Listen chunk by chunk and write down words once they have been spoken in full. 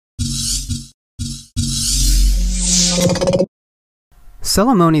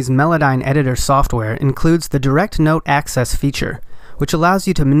Celemony's Melodyne Editor software includes the Direct Note Access feature, which allows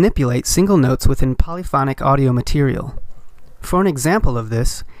you to manipulate single notes within polyphonic audio material. For an example of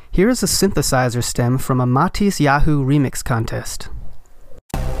this, here is a synthesizer stem from a Matisse Yahoo remix contest.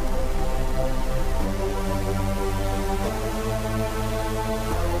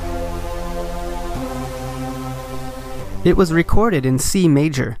 It was recorded in C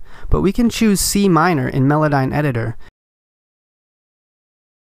major, but we can choose C minor in Melodyne Editor,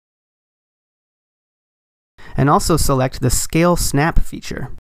 and also select the Scale Snap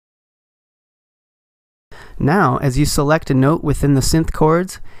feature. Now, as you select a note within the synth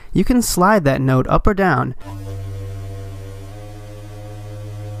chords, you can slide that note up or down,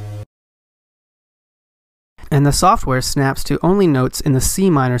 and the software snaps to only notes in the C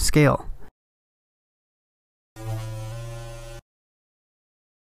minor scale.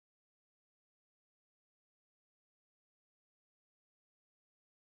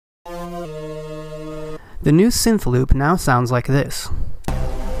 The new synth loop now sounds like this.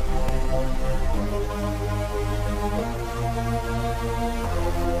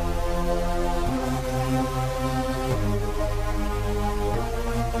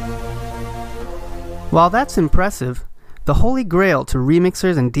 While that's impressive, the holy grail to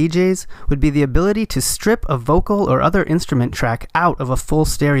remixers and DJs would be the ability to strip a vocal or other instrument track out of a full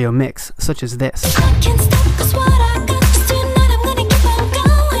stereo mix, such as this.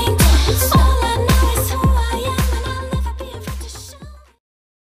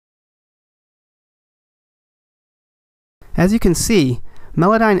 As you can see,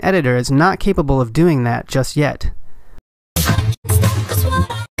 Melodyne Editor is not capable of doing that just yet.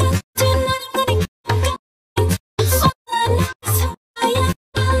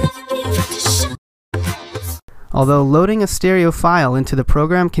 Although loading a stereo file into the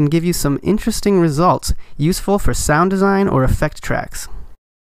program can give you some interesting results useful for sound design or effect tracks.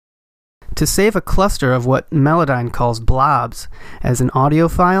 To save a cluster of what Melodyne calls blobs as an audio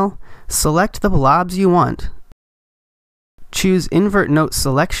file, select the blobs you want. Choose Invert Note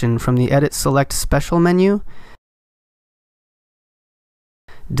Selection from the Edit Select Special menu.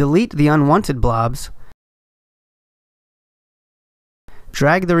 Delete the unwanted blobs.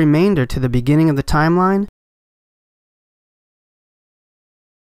 Drag the remainder to the beginning of the timeline.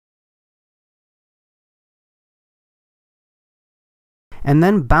 And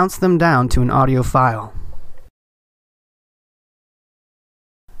then bounce them down to an audio file.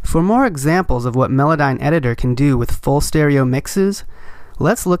 For more examples of what Melodyne Editor can do with full stereo mixes,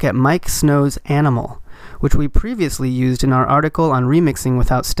 let's look at Mike Snow's Animal, which we previously used in our article on remixing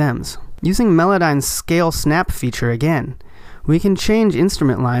without stems. Using Melodyne's Scale Snap feature again, we can change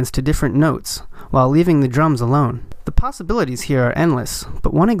instrument lines to different notes, while leaving the drums alone. The possibilities here are endless,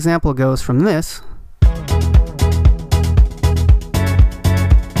 but one example goes from this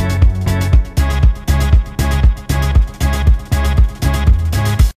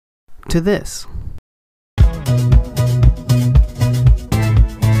to this.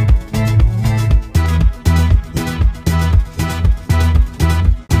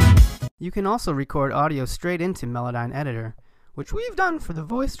 You can also record audio straight into Melodyne Editor, which we've done for the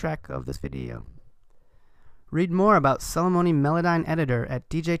voice track of this video. Read more about Celemony Melodyne Editor at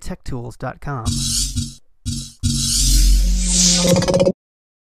djtechtools.com.